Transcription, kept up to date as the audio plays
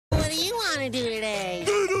want to do today? I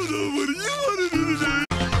don't know. What do you want to do today?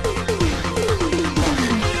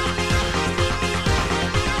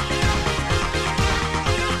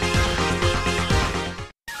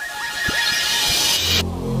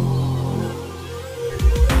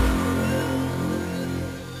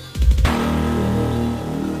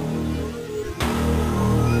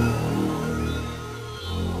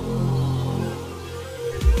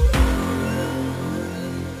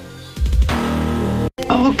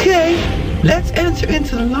 Okay, let's enter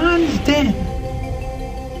into the lion's den.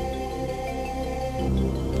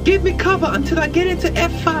 Give me cover until I get into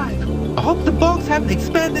F5. I hope the bugs haven't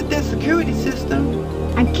expanded their security system.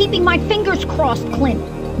 I'm keeping my fingers crossed,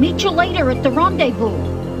 Clint. Meet you later at the rendezvous.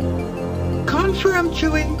 Confirm,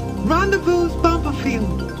 Chewy. Rendezvous's bumper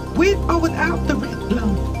field. With or without the red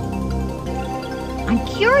lump. I'm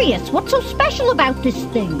curious, what's so special about this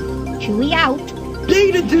thing? Chewy out.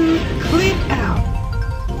 Later, dude. Clint out.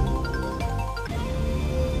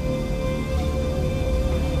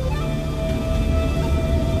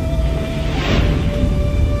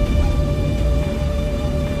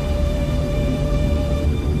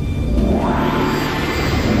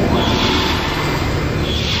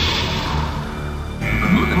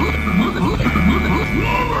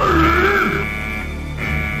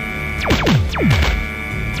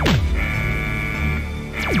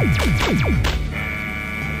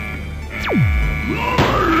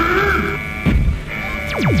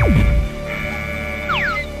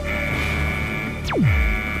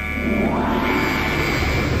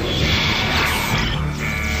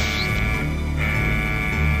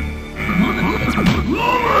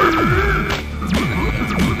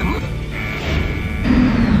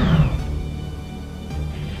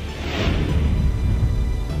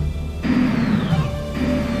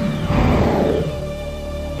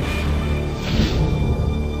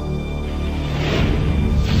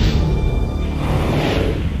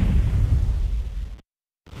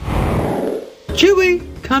 Chewy,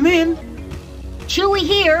 come in. Chewy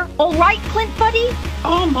here. All right, Clint, buddy?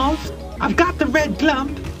 Almost. I've got the red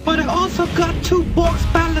lump, but I also got 2 box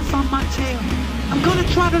ballots on my tail. I'm gonna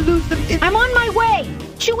try to lose them in— I'm on my way.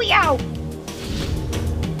 Chewy out.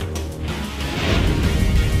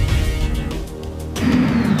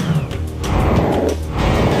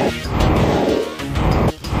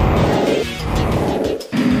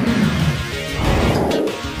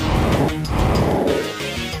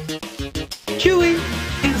 Chewy,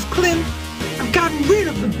 it's Clint. I've gotten rid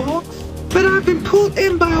of the box, but I've been pulled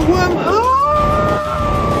in by a wormhole.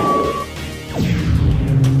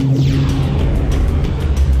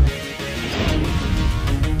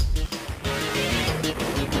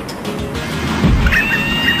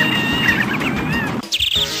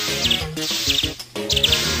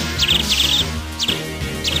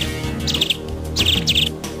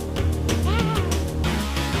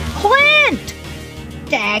 Clint!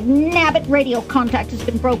 Dag-nabbit, radio contact has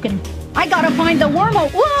been broken. I gotta find the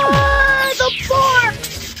wormhole. Whoa! The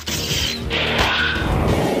forks!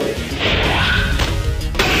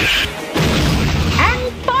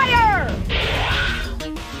 And fire!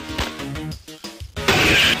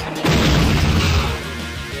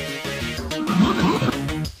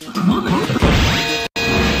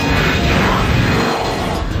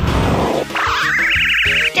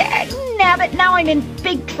 Dag-nabbit, now I'm in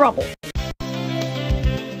big trouble.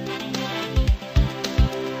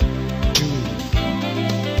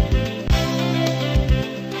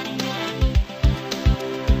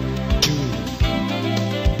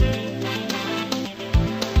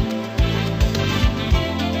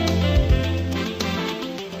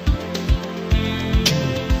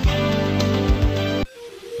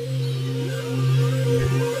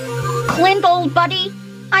 Clint, old buddy,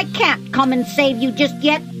 I can't come and save you just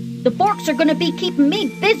yet. The forks are gonna be keeping me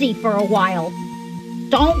busy for a while.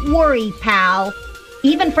 Don't worry, pal.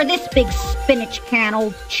 Even for this big spinach can,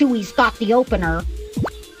 old Chewy's got the opener.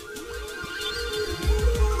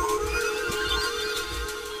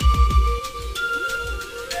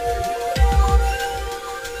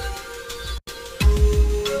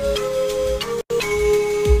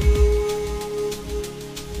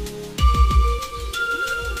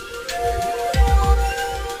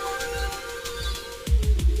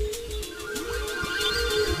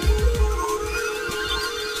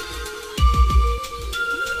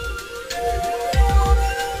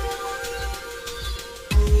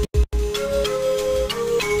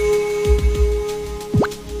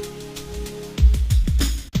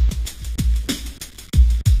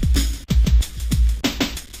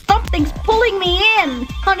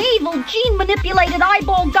 An evil, gene-manipulated,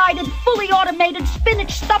 eyeball-guided, fully automated,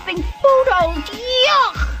 spinach-stuffing food hose.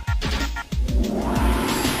 Yuck!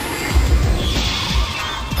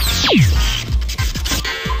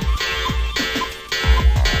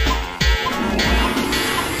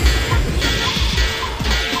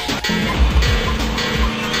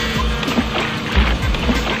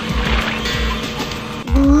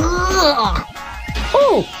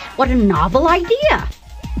 What a novel idea!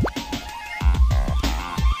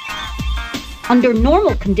 Under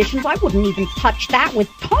normal conditions, I wouldn't even touch that with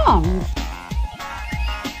tongs.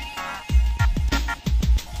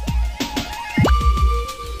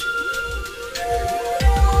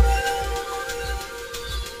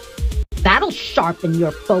 That'll sharpen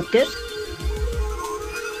your focus.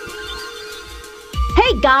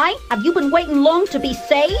 Hey, guy, have you been waiting long to be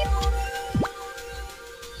saved?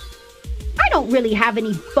 I don't really have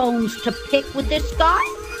any bones to pick with this guy.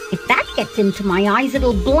 If that gets into my eyes,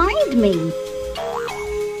 it'll blind me.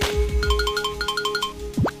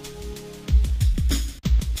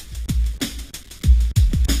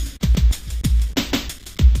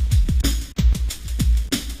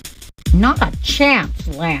 Not a chance,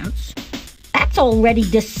 Lance. That's already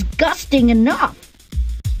disgusting enough.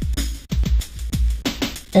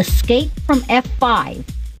 Escape from F5,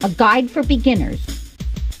 a guide for beginners.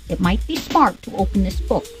 It might be smart to open this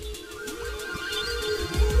book.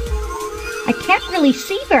 I can't really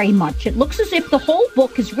see very much. It looks as if the whole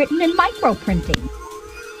book is written in microprinting.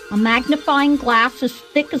 A magnifying glass as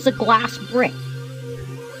thick as a glass brick.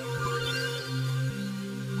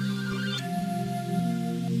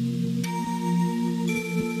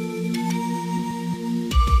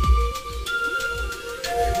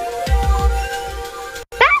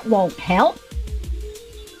 Won't help.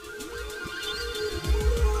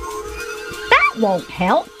 That won't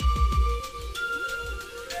help.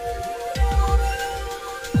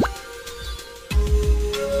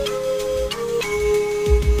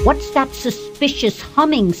 What's that suspicious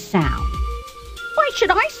humming sound? Why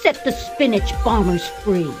should I set the spinach bombers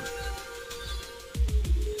free?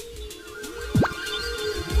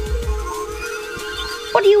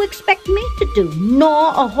 What do you expect me to do?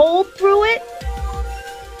 Gnaw a hole through it?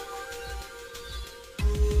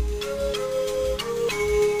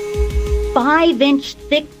 Five-inch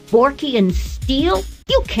thick Borkian steel?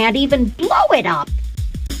 You can't even blow it up!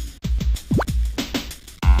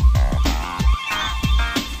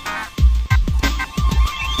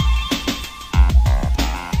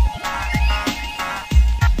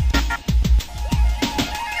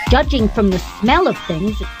 Judging from the smell of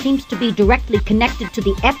things, it seems to be directly connected to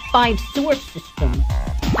the F5 sewer system.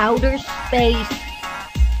 Outer space,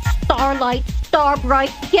 starlight,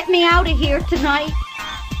 starbright, get me out of here tonight!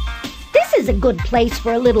 This is a good place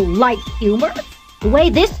for a little light humor. The way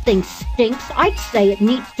this thing stinks, I'd say it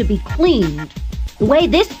needs to be cleaned. The way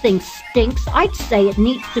this thing stinks, I'd say it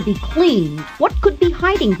needs to be cleaned. What could be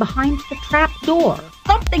hiding behind the trap door?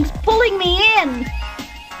 Something's pulling me in!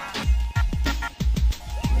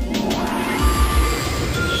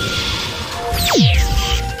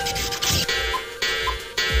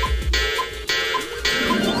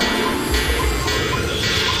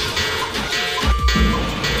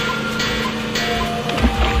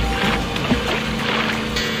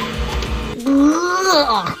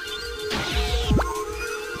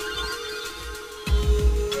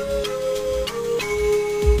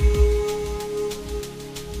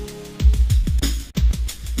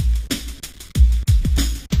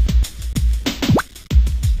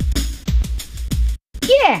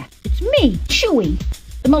 Yeah, it's me, Chewy,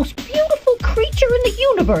 the most beautiful creature in the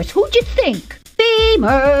universe. Who'd you think?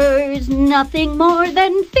 Femurs, nothing more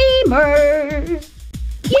than femurs.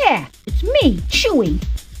 Yeah, it's me, Chewy,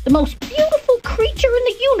 the most beautiful creature in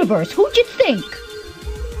the universe. Who'd you think?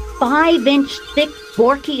 5-inch thick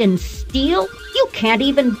Borkian steel? You can't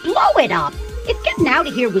even blow it up. If getting out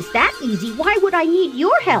of here was that easy, why would I need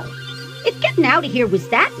your help? If getting out of here was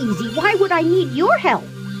that easy, why would I need your help?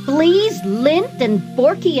 Fleas, lint, and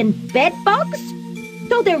Borkian bedbugs?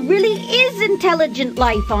 So there really is intelligent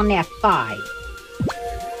life on F5.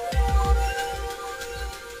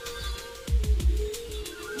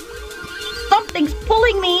 Something's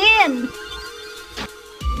pulling me in.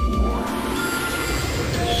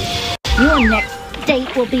 Your next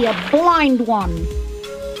date will be a blind one.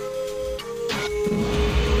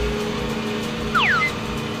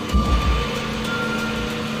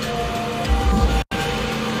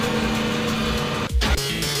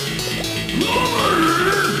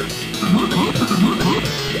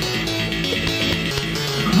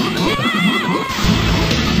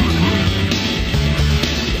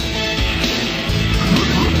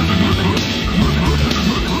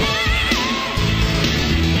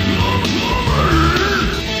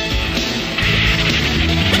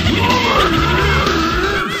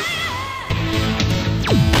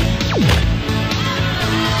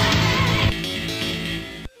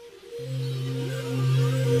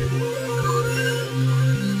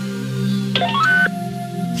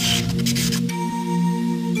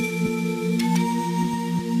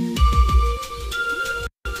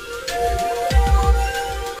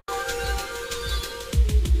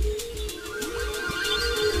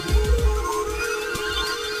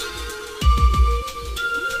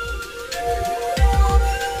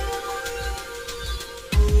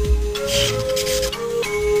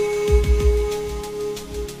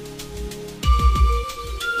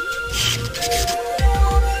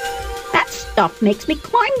 stuff makes me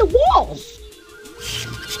climb the walls.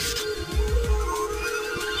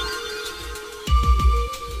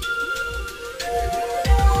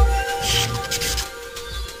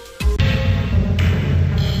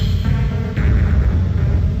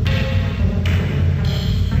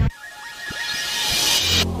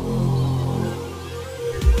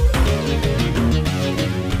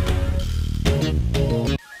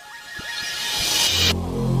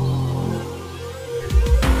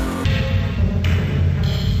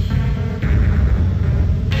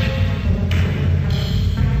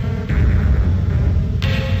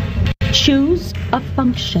 Choose a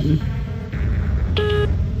function.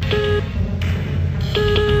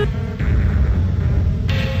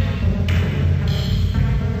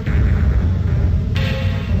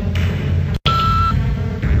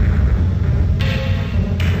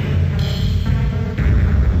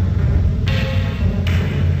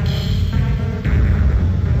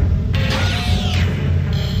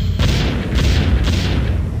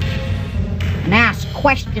 And ask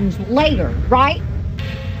questions later, right?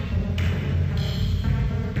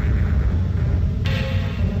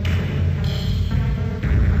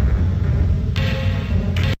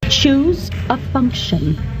 Choose a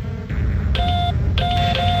function.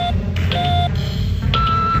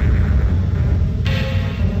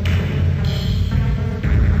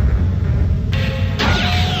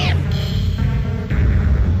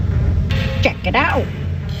 Check it out.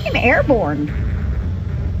 I'm airborne.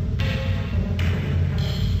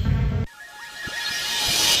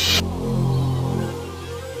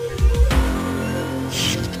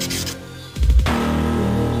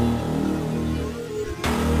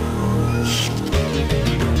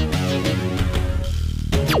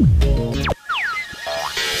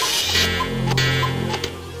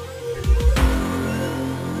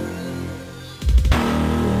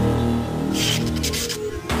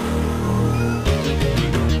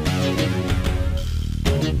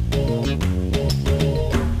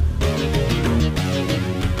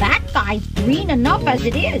 Guy's green enough as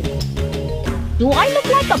it is. Do I look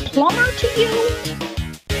like a plumber to you?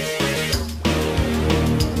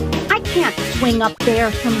 I can't swing up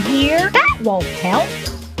there from here. That won't help.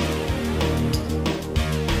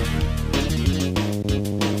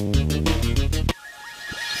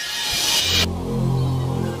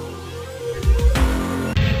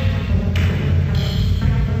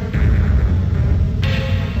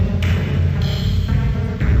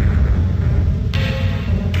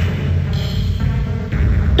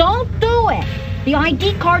 The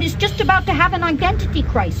ID card is just about to have an identity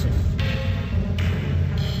crisis.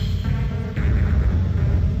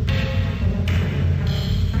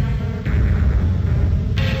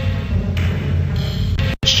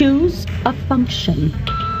 Choose a function.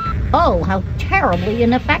 Oh, how terribly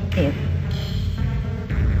ineffective.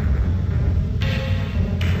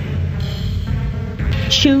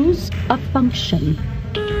 Choose a function.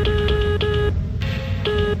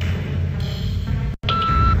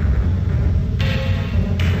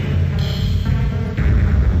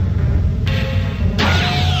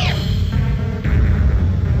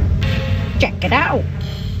 Check it out.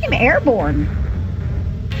 I'm airborne.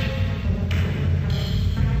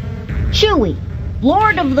 Chewy,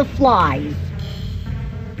 Lord of the Flies.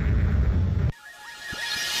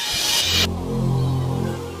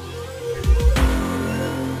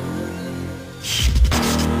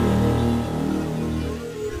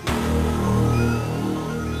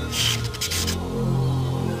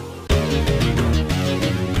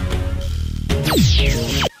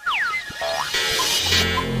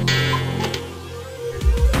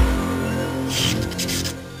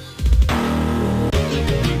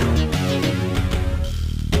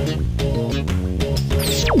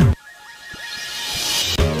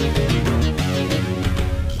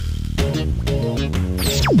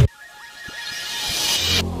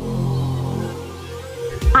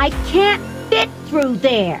 I can't fit through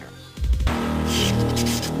there.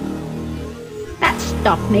 That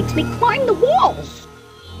stuff makes me climb the walls.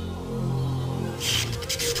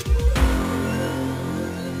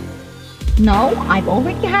 No, I've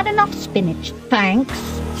already had enough spinach, thanks.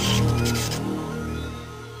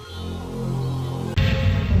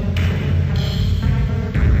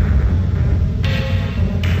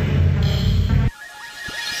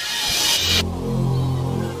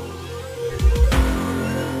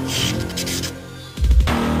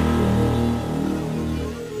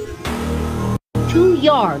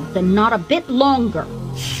 Yards and not a bit longer.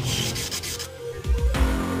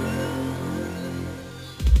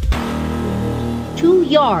 Two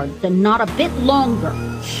yards and not a bit longer.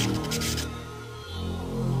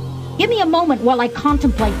 Give me a moment while I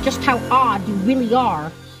contemplate just how odd you really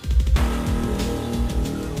are.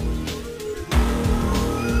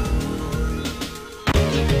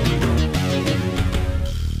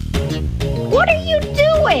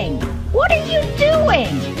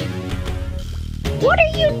 doing? What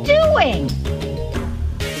are you doing?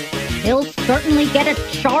 He'll certainly get a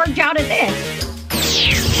charge out of this.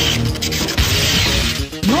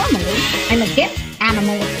 Normally, I'm against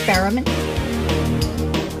animal experiments.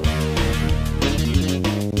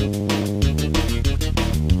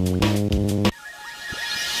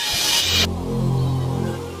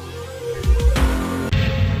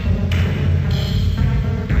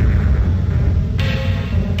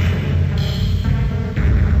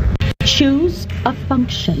 Choose a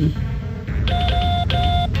function.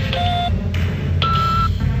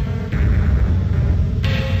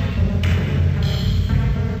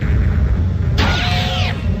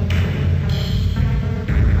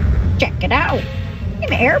 Check it out.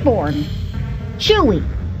 I'm airborne. Chewy,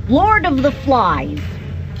 Lord of the Flies.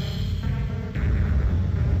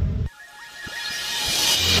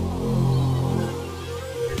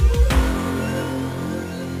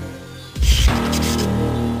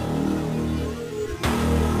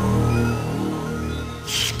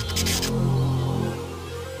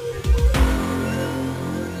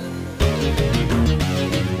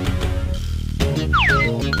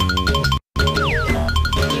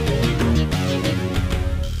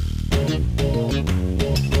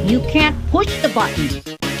 You can't push the button.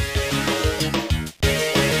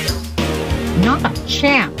 Not a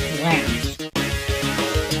chance, Lance.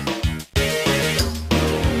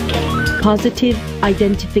 Positive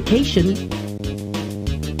identification.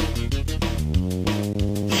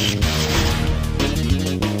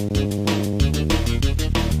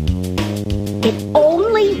 It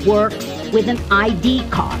only works with an ID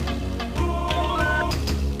card.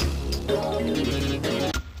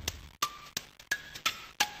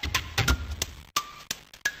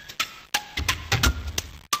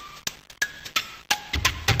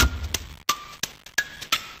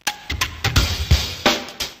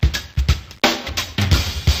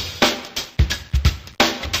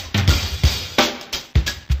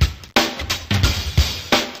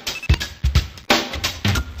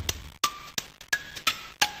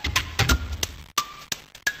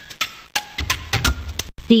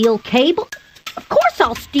 Steal cable? Of course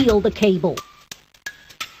I'll steal the cable.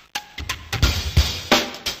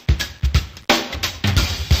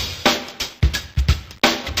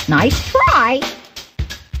 Nice try.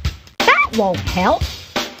 That won't help.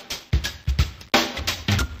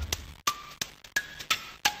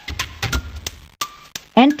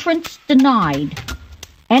 Entrance denied.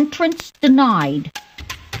 Entrance denied.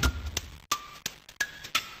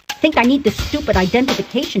 I think I need this stupid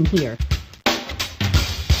identification here.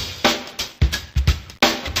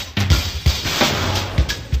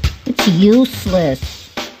 It's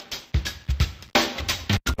useless.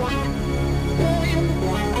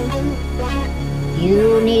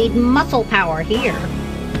 You need muscle power here.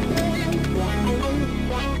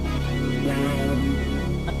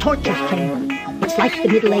 A torture chamber. It's like the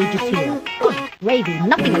Middle Ages here. Good gravy.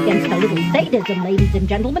 Nothing against a little sadism, ladies and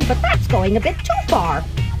gentlemen, but that's going a bit too far.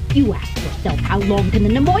 You ask yourself, how long can the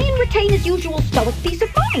Nemoyan retain his usual stoic peace of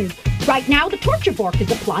mind? Right now, the torture bork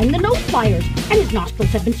is applying the nose pliers, and his nostrils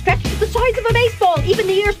have been stretched to the size of a baseball. Even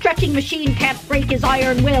the ear-stretching machine can't break his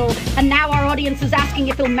iron will. And now our audience is asking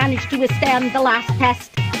if he'll manage to withstand the last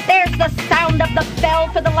test. There's the sound of the bell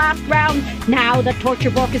for the last round. Now the torture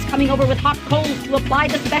bork is coming over with hot coals to apply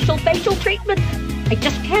the special facial treatment. I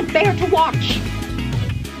just can't bear to watch.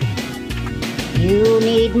 You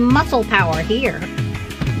need muscle power here.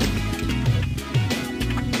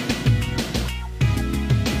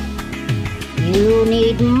 You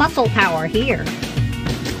need muscle power here.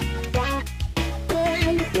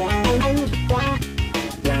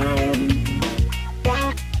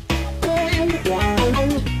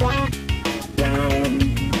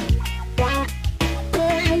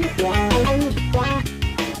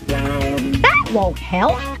 That won't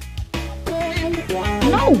help.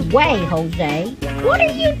 No way, Jose. What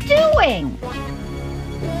are you doing?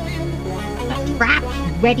 The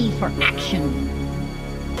trap's ready for action.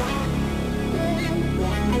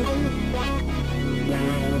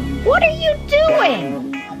 What are you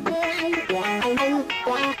doing?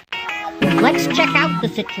 Let's check out the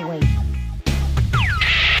situation.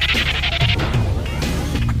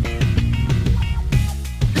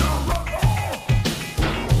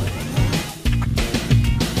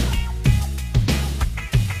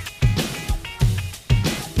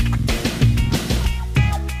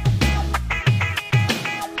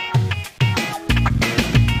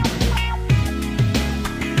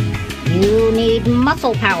 You need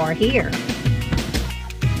muscle power here.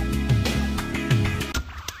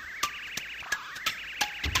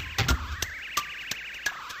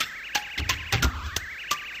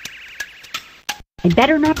 I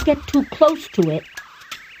better not get too close to it.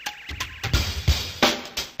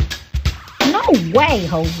 No way,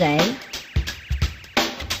 Jose.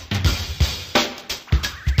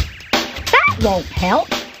 That won't help.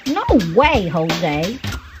 No way, Jose.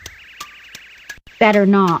 Better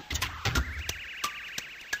not.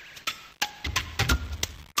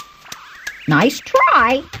 Nice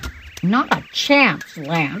try. Not a chance,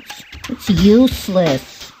 Lance. It's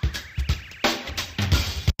useless.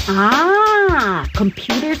 Ah,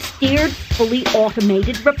 computer-steered, fully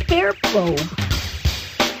automated repair probe.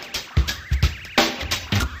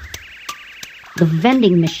 The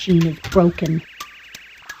vending machine is broken.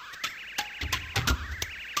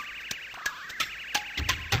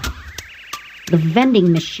 The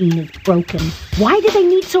vending machine is broken. Why do they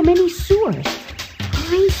need so many sewers?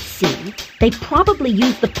 I see. They probably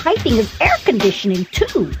use the piping as air conditioning,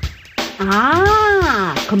 too.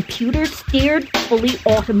 Ah, computer-steered, fully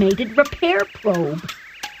automated repair probe.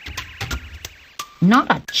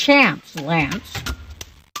 Not a chance, Lance.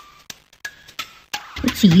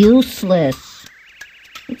 It's useless.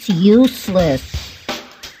 It's useless.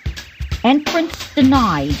 Entrance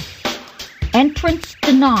denied. Entrance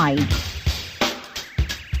denied.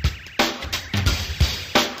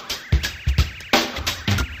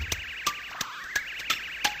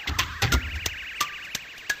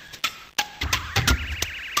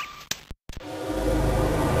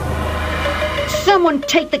 Someone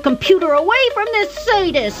take the computer away from this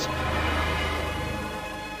sadist!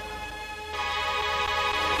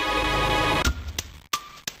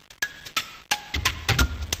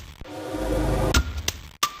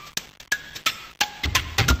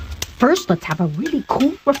 First, let's have a really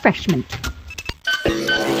cool refreshment.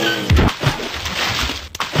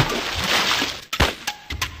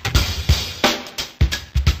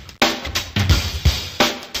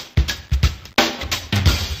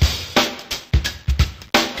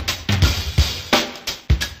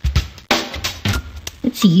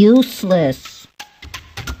 It's useless.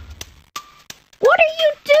 What are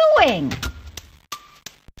you doing?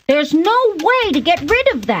 There's no way to get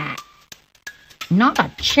rid of that. Not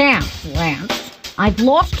a chance, Lance. I've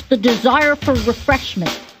lost the desire for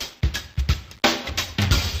refreshment.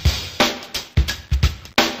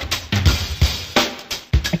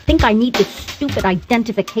 I think I need this stupid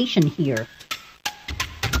identification here.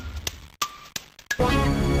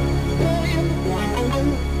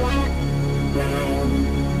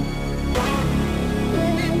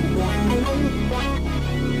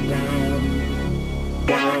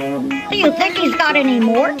 Do you think he's got any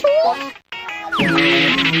more tools?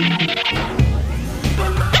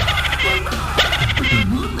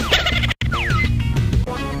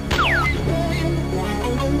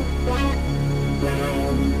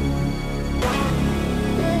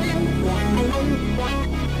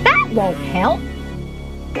 That won't help.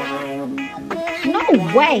 No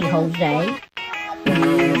way, Jose.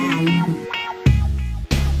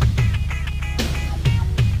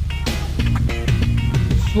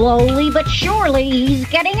 Slowly but surely, he's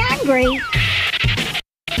getting angry.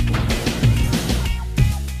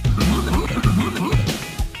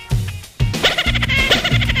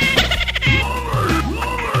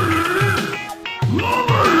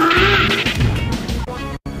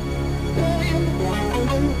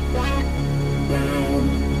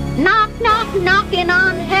 Knock, knock, knocking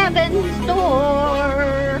on heaven's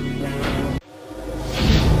door.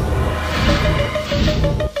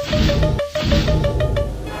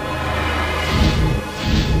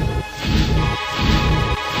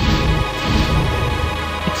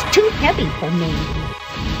 It's too heavy for me.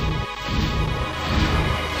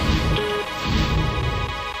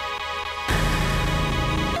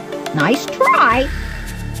 Nice try.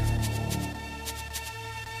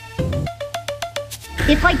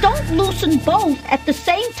 If I don't loosen both at the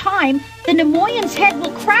same time, the Nemoyan's head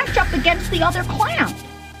will crash up against the other clamp.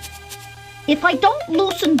 If I don't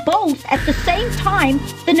loosen both at the same time,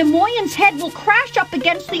 the Nemoyan's head will crash up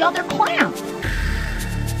against the other clamp.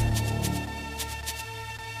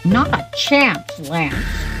 Not a chance, Lance.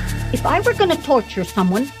 If I were gonna torture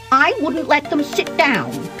someone, I wouldn't let them sit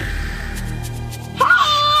down.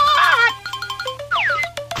 Hot!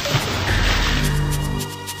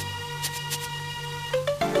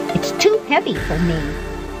 It's too heavy for me.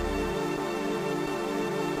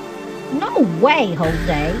 No way,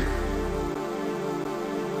 Jose.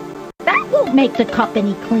 That won't make the cup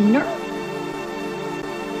any cleaner.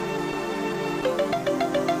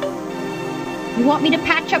 You want me to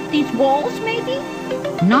patch up these walls, maybe?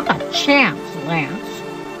 Not a chance, Lance.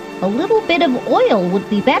 A little bit of oil would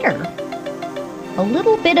be better. A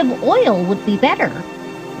little bit of oil would be better.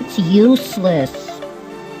 It's useless.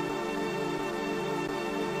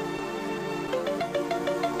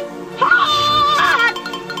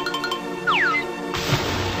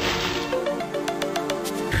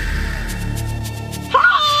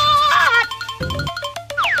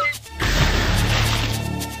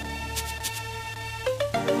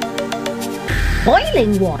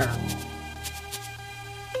 Boiling water.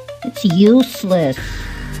 It's useless.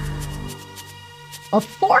 A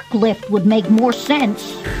forklift would make more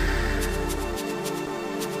sense.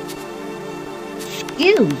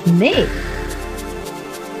 Excuse me.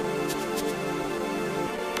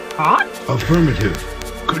 Hot? Affirmative.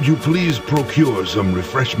 Could you please procure some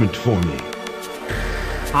refreshment for me?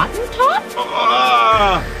 Hottentot?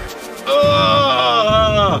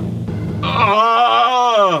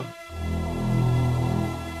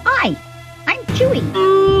 Hi, I'm Chewy.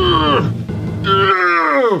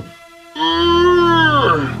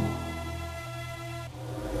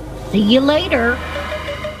 See you later.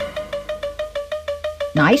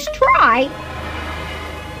 Nice try.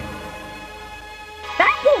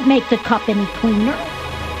 That won't make the cup any cleaner.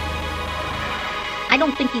 I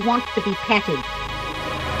don't think he wants to be petted.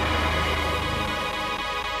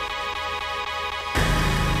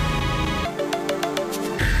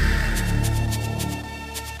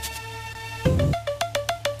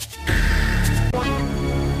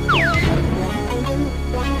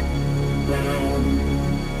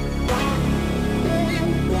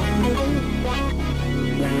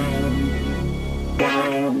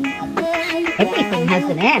 Everything has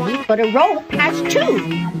an end, but a rope has two.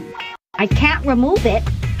 I can't remove it.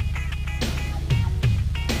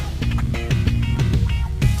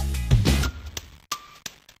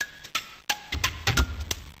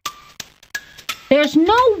 There's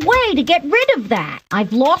no way to get rid of that.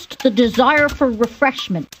 I've lost the desire for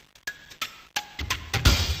refreshment.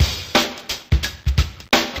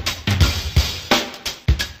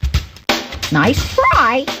 Nice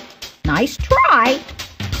try. Nice try.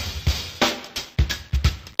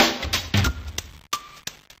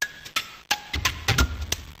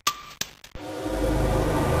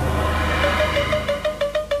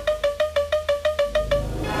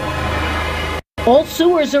 All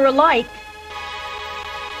sewers are alike.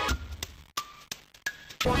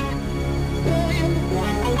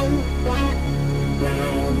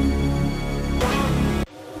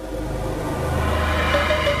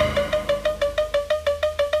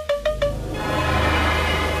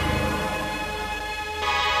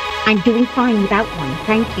 I'm doing fine without one,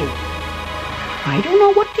 thank you. I don't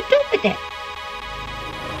know what to do with it.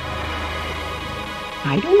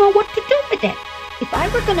 I don't know what to do with it. If I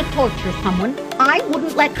were going to torture someone, I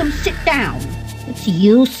wouldn't let them sit down. It's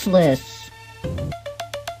useless.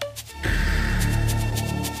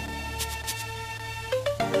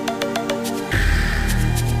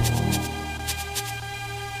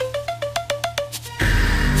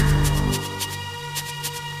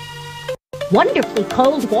 Wonderfully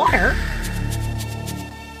cold water.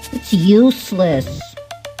 It's useless.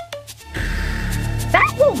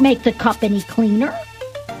 That won't make the cup any cleaner.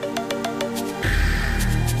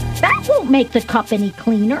 That won't make the cup any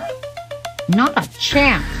cleaner. Not a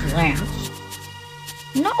chance, Lance.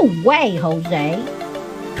 No way, Jose.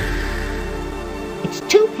 It's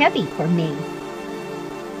too heavy for me.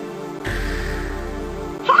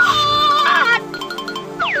 Hot!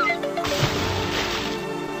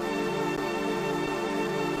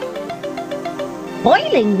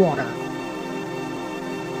 Boiling water.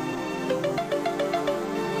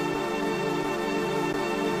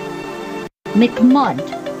 McMud,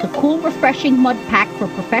 the cool, refreshing mud pack for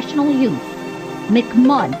professional use.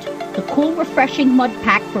 McMud, the cool, refreshing mud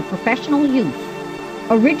pack for professional use.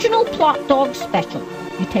 Original Plot Dog Special.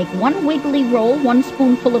 You take 1 wiggly roll, 1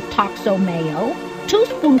 spoonful of Toxo mayo, 2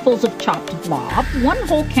 spoonfuls of chopped blob, 1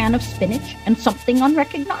 whole can of spinach, and something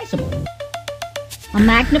unrecognizable. A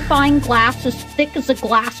magnifying glass as thick as a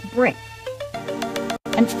glass brick.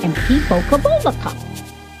 An empty Coca-Cola cup.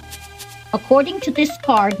 According to this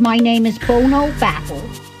card, my name is Bono Battle,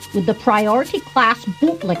 with the priority class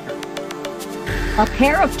bootlicker. A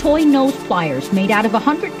pair of toy nose pliers made out of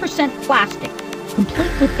 100% plastic,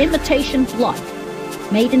 complete with imitation blood,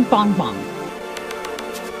 made in Bon Bon.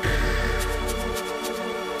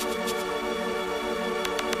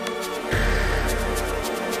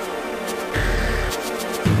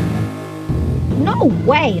 No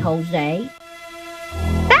way, Jose.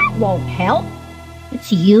 That won't help.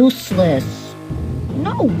 It's useless.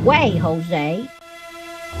 No way, Jose.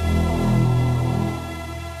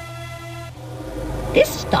 This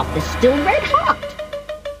stuff is still red hot.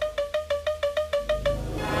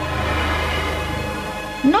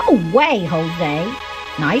 No way, Jose.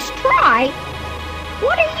 Nice try.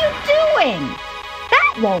 What are you doing?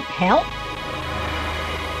 That won't help.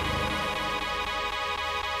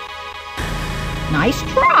 Nice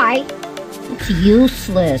try. It's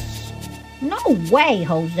useless. No way,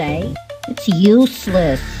 Jose. It's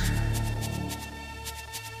useless.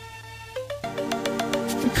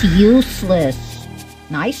 It's useless.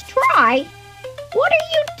 Nice try. What are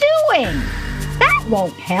you doing? That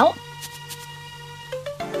won't help.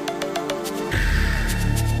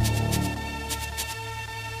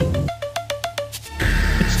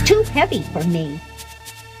 It's too heavy for me.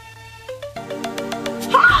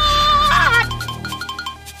 Hot!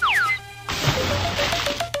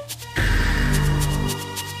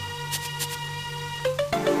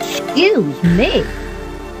 Excuse me.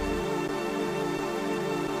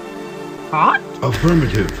 Hot?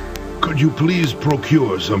 Affirmative. Could you please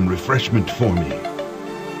procure some refreshment for me?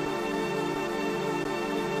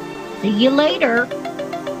 See you later.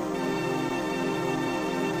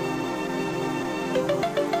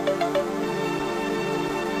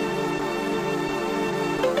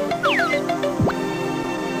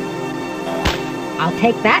 I'll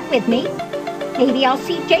take that with me. Maybe I'll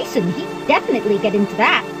see Jason. He'd definitely get into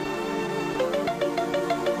that.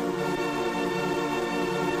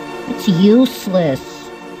 It's useless.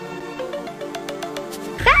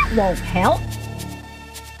 That won't help.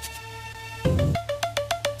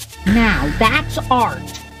 Now that's art.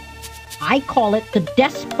 I call it the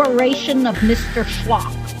desperation of Mr.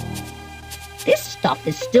 Schlock. This stuff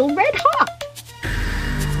is still red hot.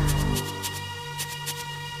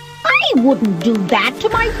 I wouldn't do that to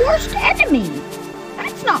my worst enemy.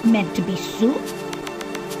 That's not meant to be soup.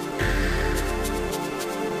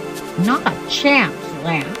 Not a chance,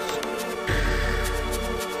 Lance.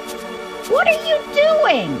 What are you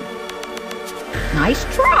doing? Nice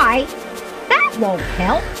try. That won't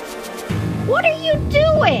help. What are you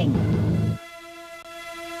doing?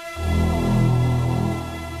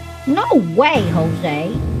 No way,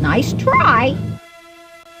 Jose. Nice try.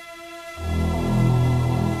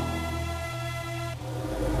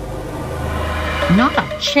 Not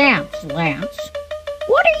a chance, Lance.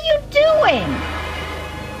 What are you doing?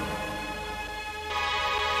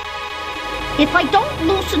 If I don't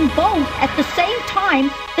loosen both at the same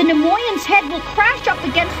time, the Nemoyan's head will crash up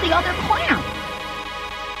against the other clamp.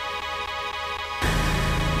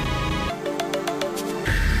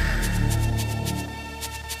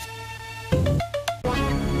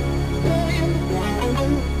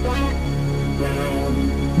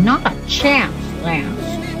 Not a chance, Lance.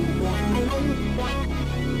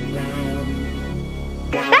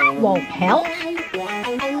 That won't help.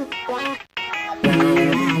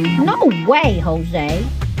 No way, Jose.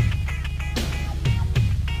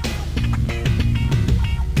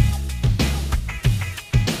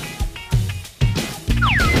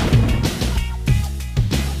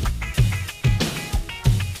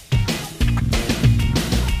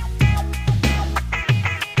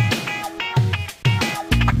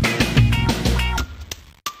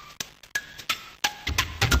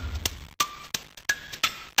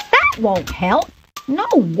 That won't help. No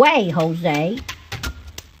way, Jose.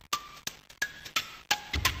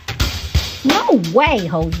 No way,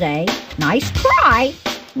 Jose. Nice try.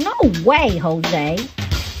 No way, Jose.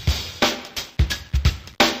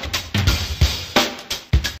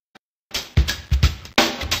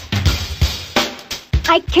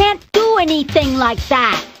 I can't do anything like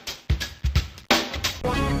that.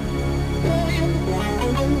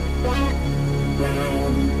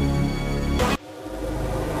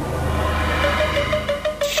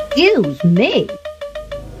 Excuse me.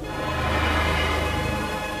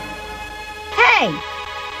 Hey,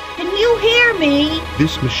 can you hear me?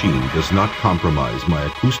 This machine does not compromise my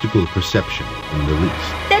acoustical perception in the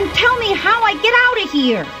least. Then tell me how I get out of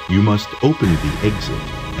here. You must open the exit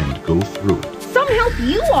and go through it. Some help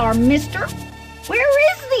you are, mister.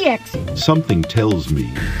 Where is the exit? Something tells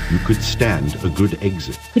me you could stand a good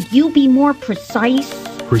exit. Could you be more precise?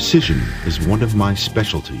 Precision is one of my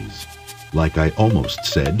specialties. Like I almost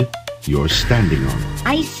said, you're standing on it.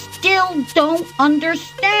 I still don't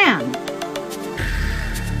understand.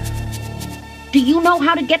 Do you know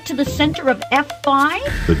how to get to the center of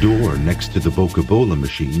F5? The door next to the Boca-Bola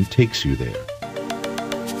machine takes you there.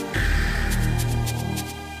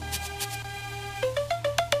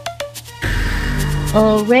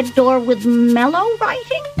 A red door with mellow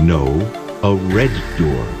writing? No, a red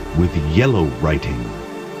door with yellow writing.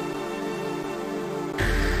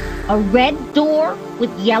 A red door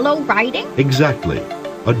with yellow writing? Exactly.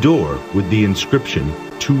 A door with the inscription,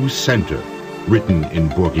 To Center, written in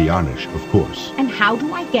Borgianish, of course. And how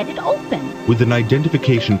do I get it open? With an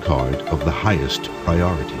identification card of the highest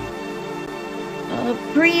priority.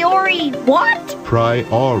 Priori what?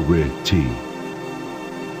 Priority.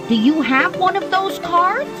 Do you have one of those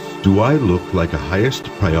cards? Do I look like a highest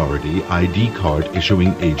priority ID card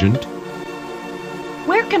issuing agent?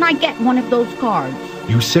 Where can I get one of those cards?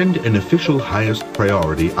 You send an official highest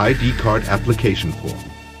priority ID card application form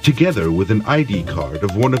together with an ID card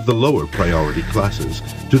of one of the lower priority classes,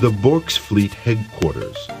 to the Bork's Fleet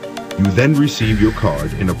headquarters. You then receive your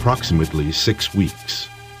card in approximately 6 weeks.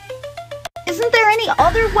 Isn't there any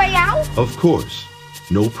other way out? Of course,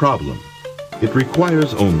 no problem. It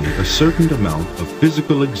requires only a certain amount of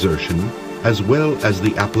physical exertion as well as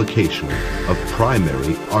the application of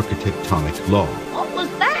primary architectonic law. What was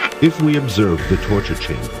that? If we observe the torture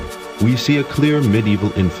chamber, we see a clear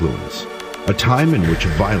medieval influence, a time in which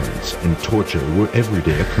violence and torture were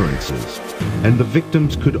everyday occurrences, and the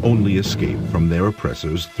victims could only escape from their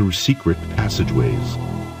oppressors through secret passageways.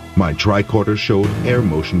 My tricorder showed air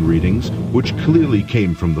motion readings which clearly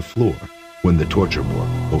came from the floor when the torture Bork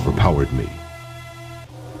overpowered me.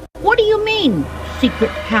 What do you mean,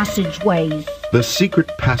 secret passageways? The secret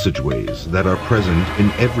passageways that are present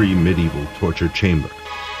in every medieval torture chamber.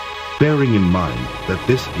 Bearing in mind that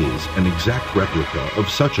this is an exact replica of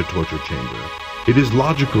such a torture chamber, it is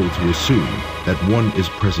logical to assume that one is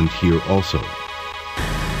present here also.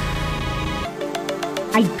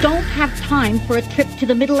 I don't have time for a trip to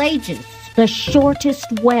the Middle Ages. The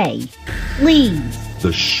shortest way. Please.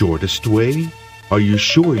 The shortest way? Are you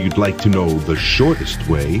sure you'd like to know the shortest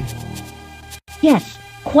way? Yes,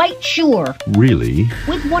 quite sure. Really?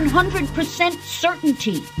 With 100%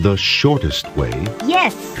 certainty. The shortest way?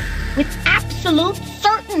 Yes, with absolute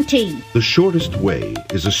certainty. The shortest way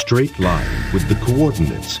is a straight line with the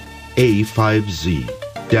coordinates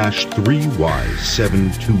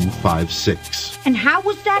A5Z-3Y7256. And how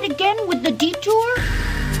was that again with the detour?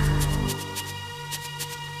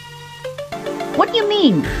 What do you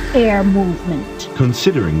mean, air movement?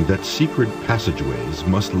 Considering that secret passageways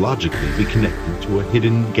must logically be connected to a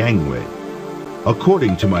hidden gangway.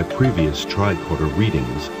 According to my previous tricorder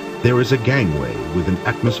readings, there is a gangway with an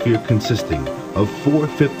atmosphere consisting of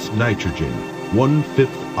 4/5 nitrogen, 1/5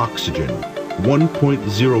 oxygen,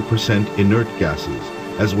 1.0% inert gases,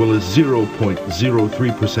 as well as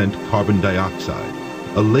 0.03% carbon dioxide.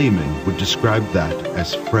 A layman would describe that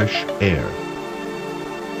as fresh air.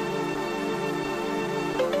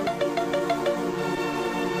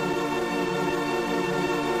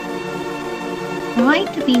 Try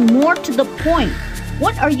to be more to the point.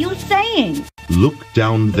 What are you saying? Look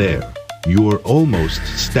down there. You're almost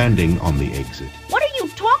standing on the exit. What are you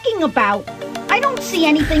talking about? I don't see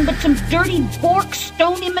anything but some dirty Bork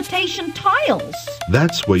stone imitation tiles.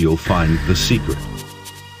 That's where you'll find the secret.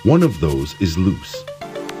 One of those is loose.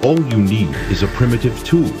 All you need is a primitive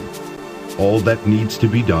tool. All that needs to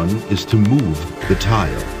be done is to move the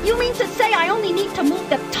tile. You mean to say I only need to move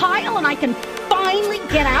the tile and I can finally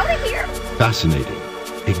get out of here? Fascinating.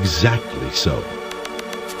 Exactly so.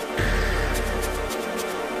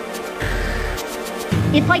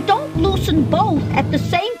 If I don't loosen both at the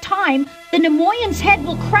same time, the Nemoyan's head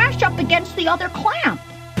will crash up against the other clamp.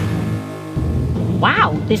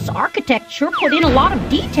 Wow, this architect sure put in a lot of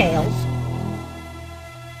details.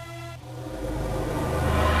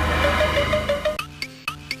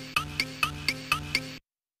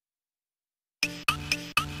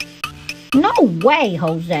 No way,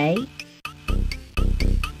 Jose.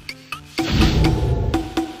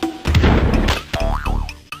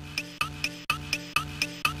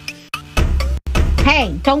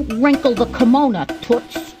 Hey, don't wrinkle the kimono,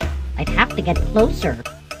 Toots. I'd have to get closer.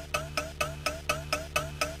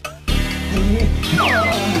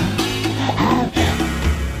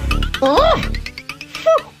 Ugh!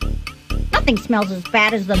 Phew. Nothing smells as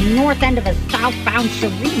bad as the north end of a southbound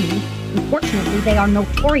Serene. Unfortunately, they are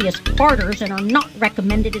notorious farters and are not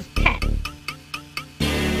recommended as pets.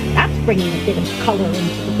 That's bringing a bit of color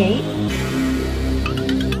into the game.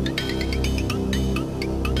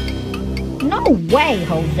 No way,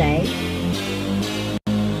 Jose.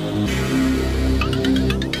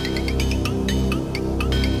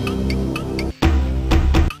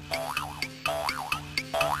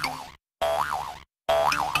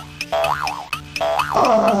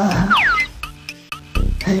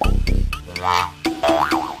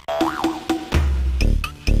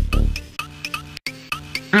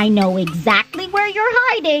 I know exactly where you're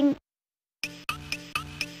hiding.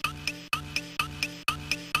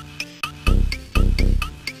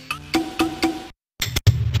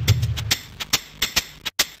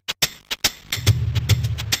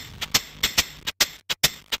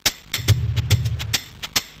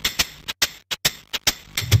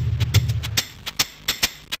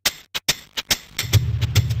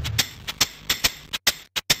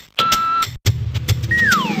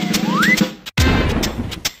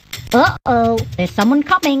 Uh-oh, there's someone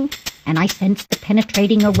coming, and I sense the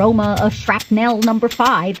penetrating aroma of shrapnel number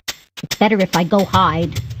 5. It's better if I go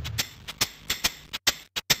hide.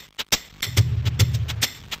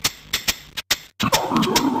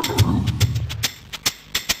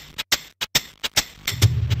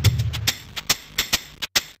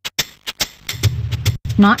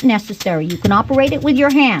 Not necessary. You can operate it with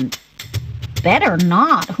your hand. Better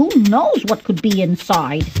not. Who knows what could be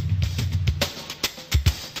inside?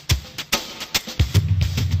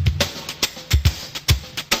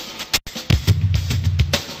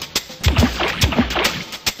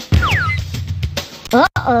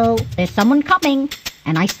 Uh-oh, there's someone coming,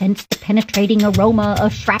 and I sense the penetrating aroma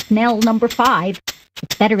of shrapnel number 5.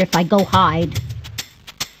 It's better if I go hide.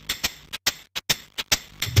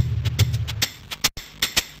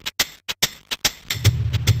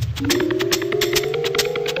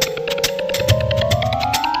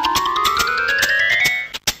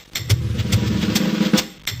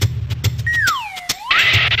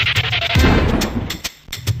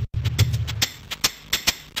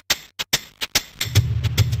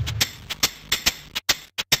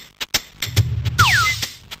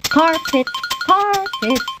 Carpet,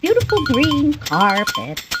 carpet, beautiful green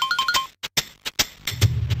carpet.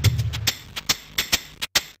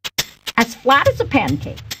 As flat as a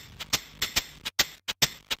pancake.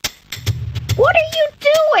 What are you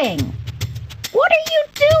doing? What are you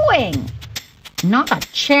doing? Not a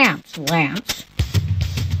chance, Lance.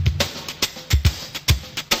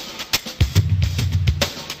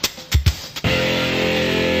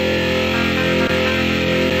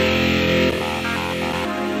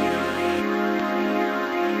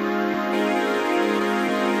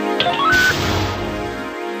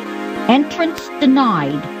 Entrance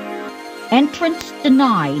denied. Entrance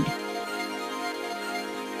denied.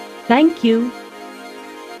 Thank you.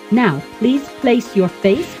 Now, please place your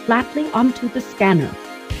face flatly onto the scanner.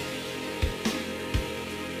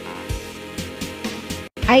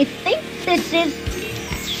 I think this is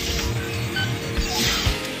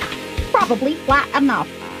probably flat enough.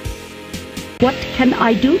 What can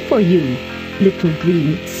I do for you, little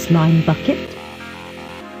green slime bucket?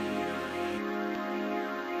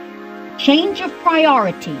 Change of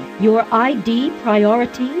priority. Your ID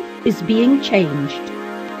priority is being changed.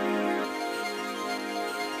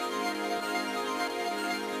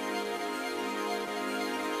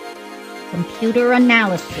 Computer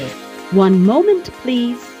analysis. One moment,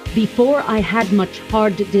 please. Before I had much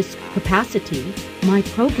hard disk capacity, my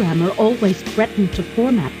programmer always threatened to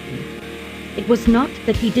format me. It was not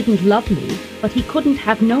that he didn't love me, but he couldn't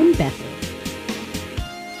have known better.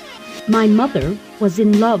 My mother was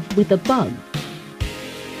in love with a bug.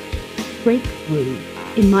 Breakthrough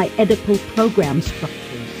in my Oedipal program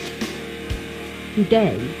structures.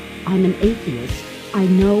 Today, I'm an atheist. I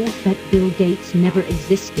know that Bill Gates never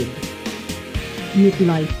existed.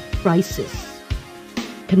 Midlife crisis.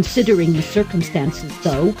 Considering the circumstances,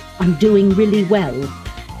 though, I'm doing really well.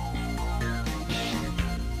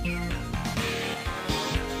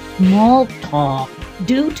 Small talk.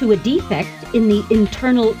 Due to a defect in the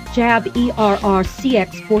internal JAB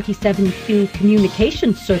ERR-CX47Q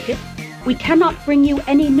communication circuit, we cannot bring you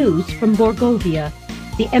any news from Borgovia,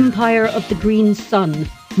 the Empire of the Green Sun,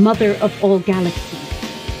 mother of all galaxies.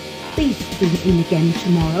 Please tune in again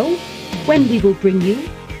tomorrow, when we will bring you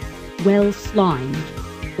Well Slimed,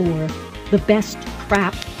 or the best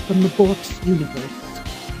crap from the Bork's universe.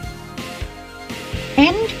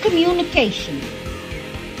 End communication.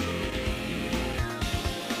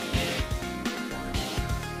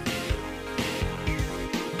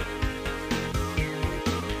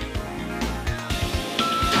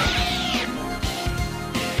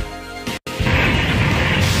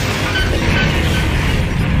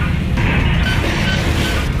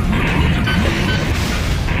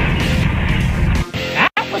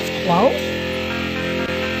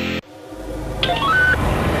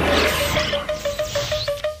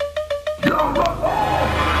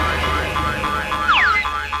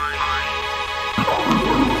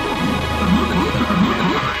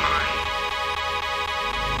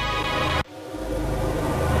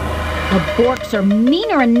 The Borks are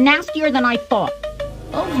meaner and nastier than I thought.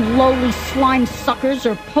 Those lowly slime suckers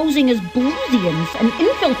are posing as Bluesians and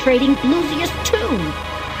infiltrating Bluesius too.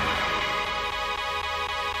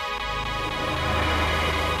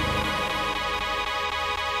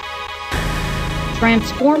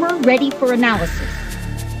 Transformer ready for analysis.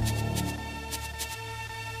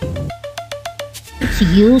 It's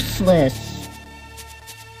useless.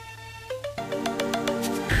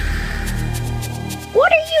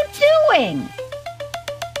 What are you doing?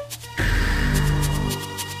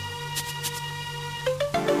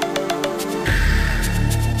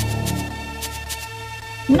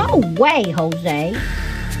 No way, Jose.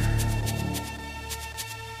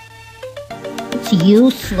 It's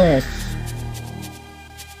useless.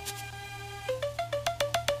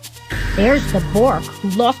 There's the Bork, who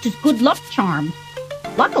lost his good luck charm.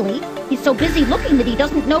 Luckily, he's so busy looking that he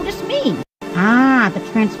doesn't notice me. Ah, the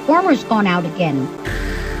transformer's gone out again.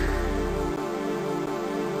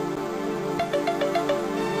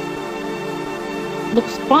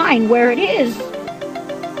 Looks fine where it is.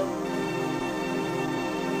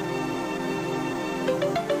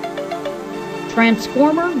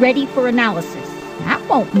 Transformer ready for analysis. That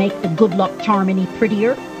won't make the good luck charm any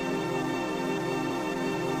prettier.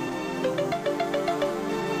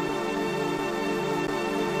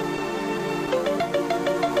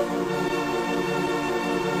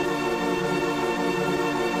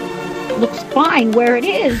 Looks fine where it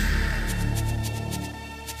is.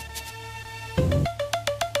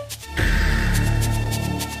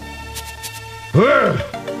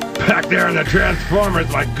 Back there in the Transformer's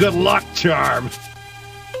my good luck charm.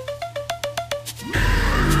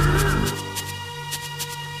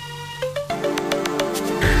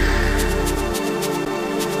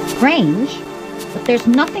 Strange, but there's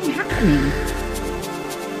nothing happening.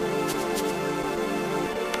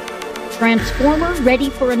 Transformer ready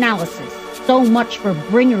for analysis. So much for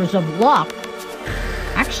bringers of luck.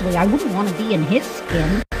 Actually, I wouldn't want to be in his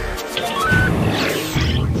skin.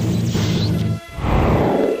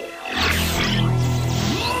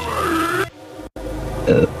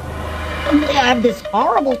 I have this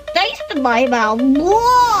horrible taste in my mouth.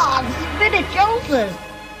 Whoa, spinachosis.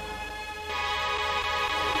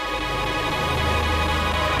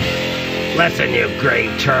 Listen, you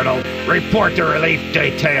green turtle. Report to relief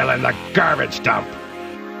detail in the garbage dump.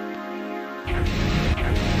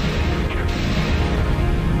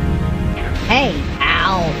 Hey,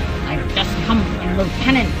 pal. I've just come from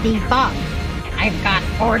Lieutenant Debug. I've got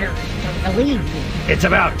orders to relieve you. It's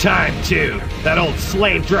about time, too. That old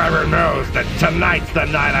slave driver knows that tonight's the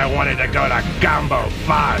night I wanted to go to Gumbo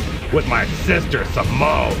 5 with my sister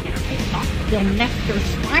Simone. I thought Bill Nestor's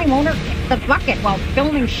slime owner kicked the bucket while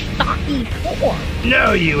filming Stocky 4.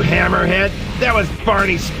 No, you hammerhead. That was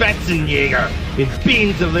Barney Spitzenjäger in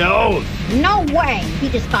Beans of the Oath. No way! He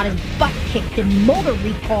just got his butt kicked in Motor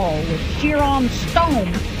Recall with Sheer-On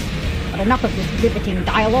Stone. But enough of this riveting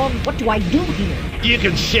dialogue. What do I do here? You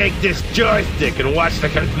can shake this joystick and watch the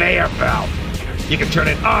conveyor belt. You can turn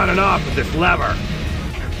it on and off with this lever.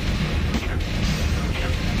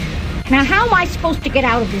 Now how am I supposed to get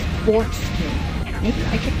out of this fork skin? Maybe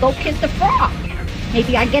I should go kiss the frog.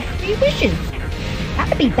 Maybe I get 3 wishes.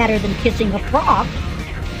 That'd be better than kissing a frog.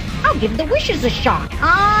 I'll give the wishes a shot.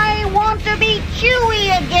 I want to be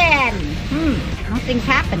Chewy again! Nothing's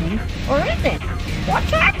happening. Or is it?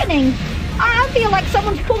 What's happening? I feel like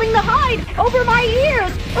someone's pulling the hide over my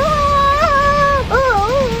ears.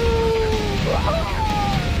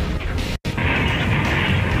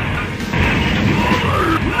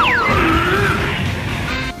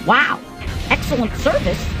 Wow, excellent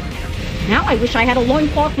service. Now I wish I had a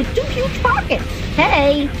loincloth with 2 huge pockets.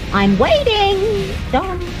 Hey, I'm waiting.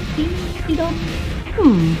 Dum-dee-dee-dum.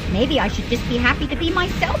 Maybe I should just be happy to be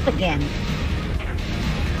myself again.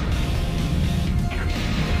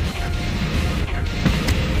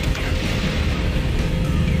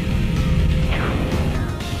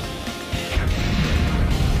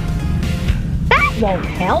 That won't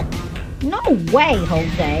help. No way,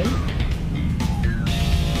 Jose.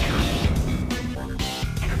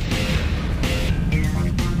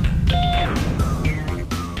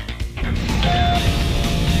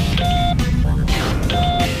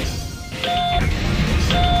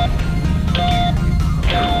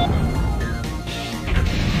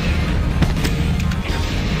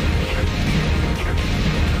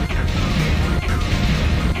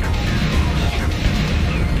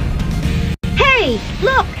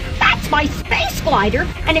 Look, that's my space glider,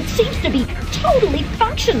 and it seems to be totally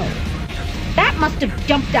functional. That must have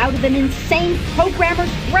jumped out of an insane programmer's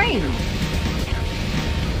brain.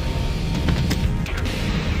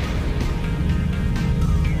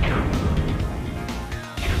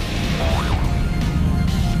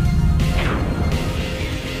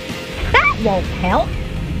 That won't help.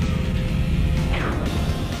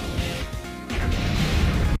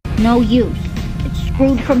 No use. It's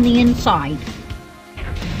screwed from the inside.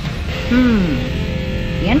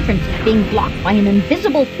 The entrance is being blocked by an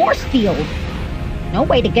invisible force field. No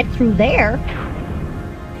way to get through there.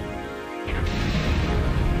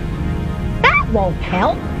 That won't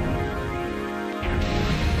help.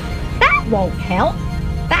 That won't help.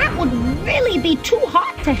 That would really be too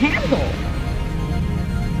hot to handle.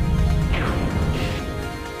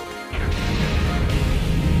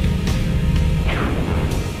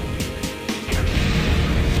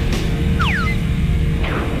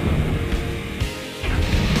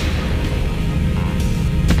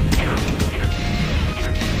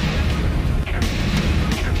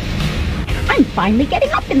 I'm finally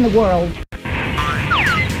getting up in the world.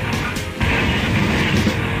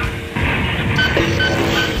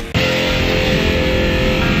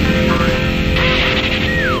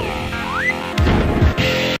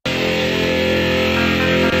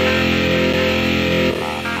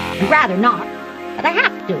 rather not, but I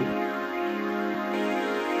have to.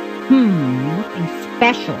 Nothing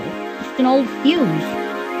special. Just an old fuse.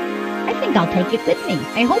 I think I'll take it with me.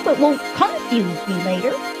 I hope it won't confuse me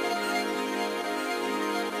later.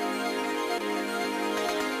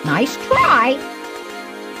 Nice try.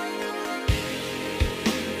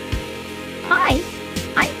 Hi,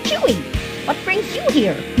 I'm Chewy. What brings you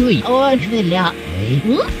here? Huh?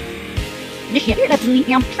 Here, that's the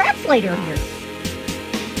translator here.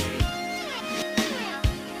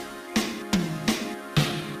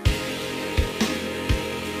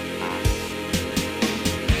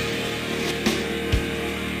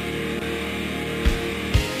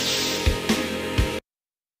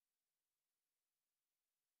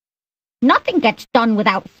 Nothing gets done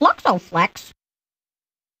without Fluxoflex.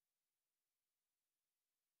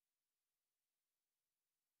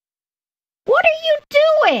 What are you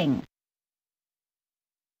doing?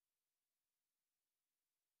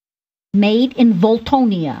 Made in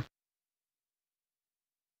Voltonia.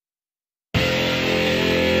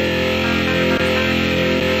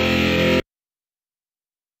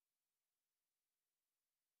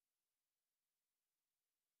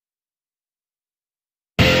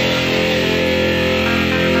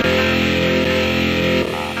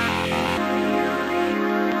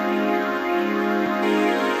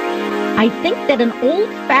 I think that an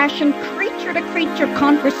old-fashioned creature-to-creature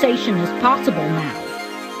conversation is possible now.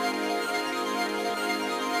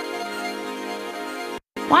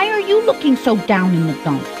 Why are you looking so down in the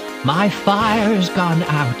dumps? My fire's gone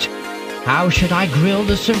out. How should I grill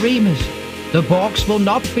the Ceremas? The Borks will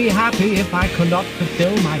not be happy if I cannot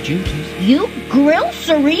fulfill my duties. You grill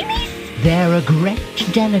Ceremas? They're a great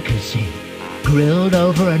delicacy, grilled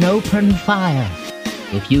over an open fire.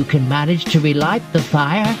 If you can manage to relight the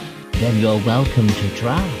fire, then you're welcome to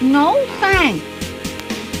try. No, thanks.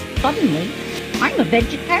 Suddenly, I'm a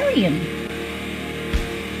vegetarian.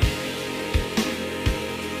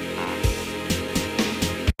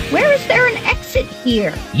 Where is there an exit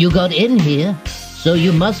here? You got in here, so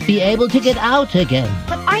you must be able to get out again.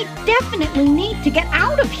 But I definitely need to get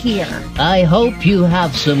out of here. I hope you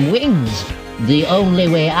have some wings. The only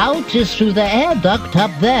way out is through the air duct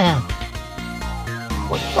up there.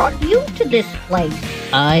 What brought you to this place?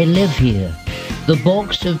 I live here. The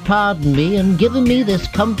Borks have pardoned me and given me this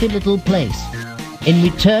comfy little place. In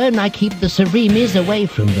return, I keep the Ceremas away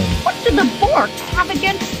from them. What do the Borks have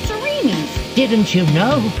against Ceremas? Didn't you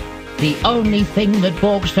know? The only thing that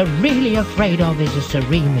Borks are really afraid of is a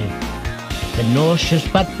Cereme. The nauseous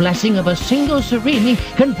but blessing of a single Cereme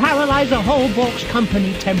can paralyze a whole Borks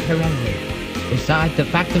company temporarily. Besides the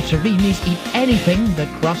fact that Ceremes eat anything that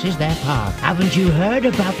crosses their path. Haven't you heard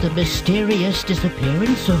about the mysterious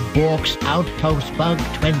disappearance of Borks Outpost Bug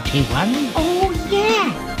 21? Oh,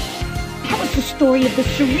 yeah. That was the story of the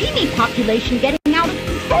Cereme population getting out of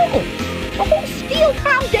control. The whole Steel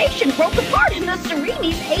Foundation broke apart and the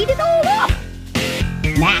Ceremes ate it all up.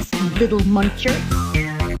 Nasty little muncher.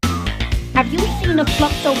 Have you seen a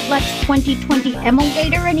Fluxoflex 2020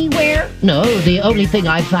 emulgator anywhere? No, the only thing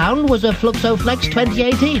I found was a Fluxoflex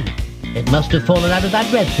 2018. It must have fallen out of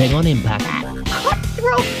that red thing on impact. That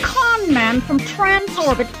cutthroat con man from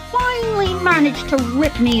Transorbit finally managed to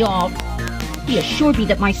rip me off. He assured me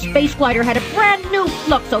that my space glider had a brand new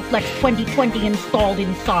Fluxoflex 2020 installed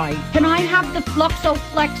inside. Can I have the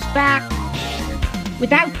Fluxoflex back?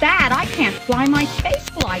 Without that, I can't fly my space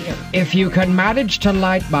glider. If you can manage to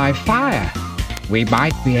light my fire, we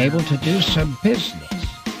might be able to do some business.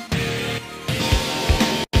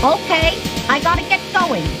 Okay, I gotta get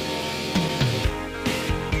going.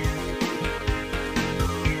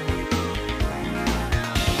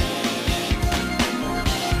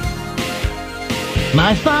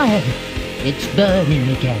 My fire! It's burning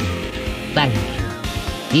again. Thank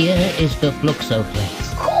you. Here is the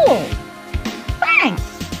Fluxoflex. Cool!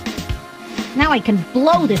 Thanks! Now I can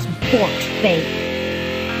blow this Bork's face.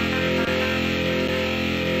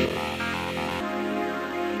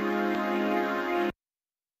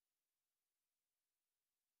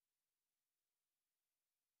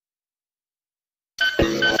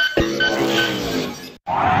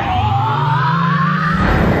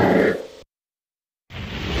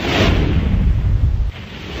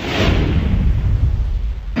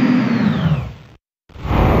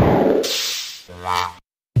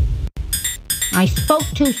 I spoke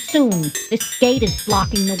too soon. This gate is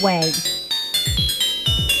blocking the way.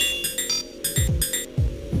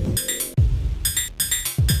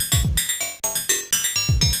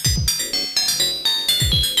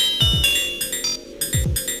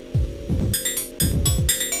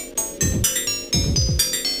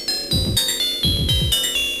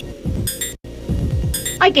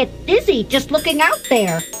 I get dizzy just looking out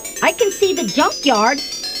there. I can see the junkyard.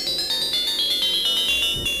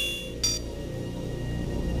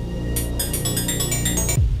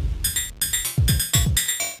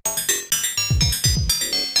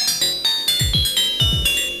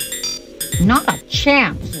 Not a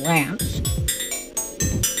chance, Lance.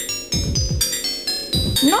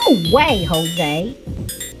 No way, Jose.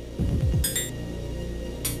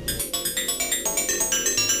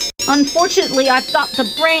 Unfortunately, I've got the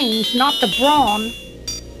brains, not the brawn.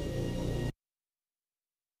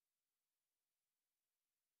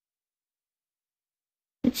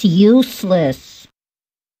 It's useless.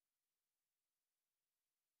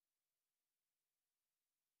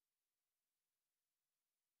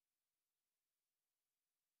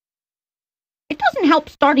 It doesn't help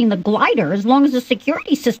starting the glider as long as the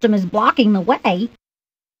security system is blocking the way.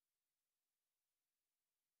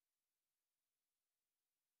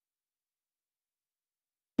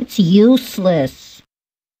 It's useless.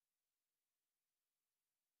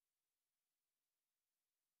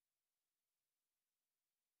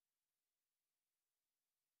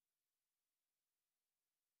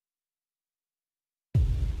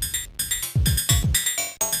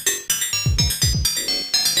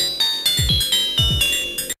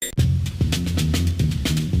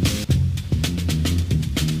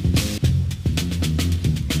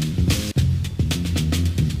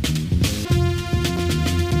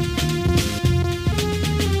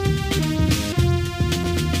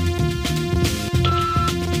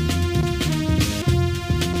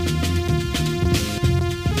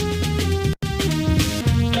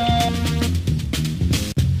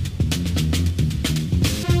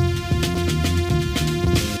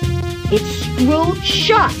 It's screwed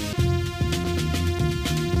shut.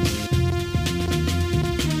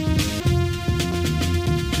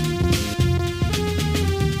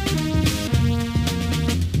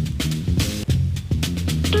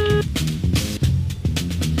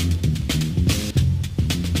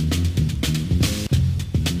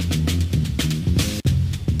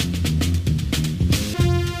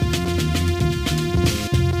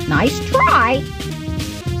 Nice try.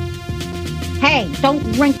 Hey, don't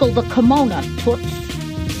wrinkle the kimono, toots.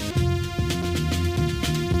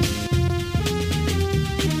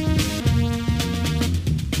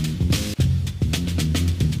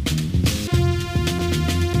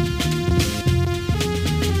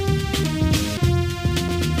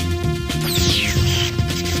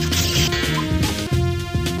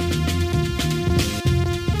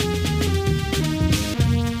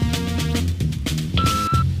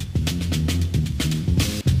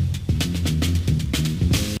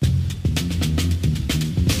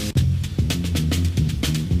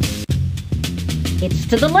 It's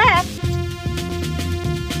to the left.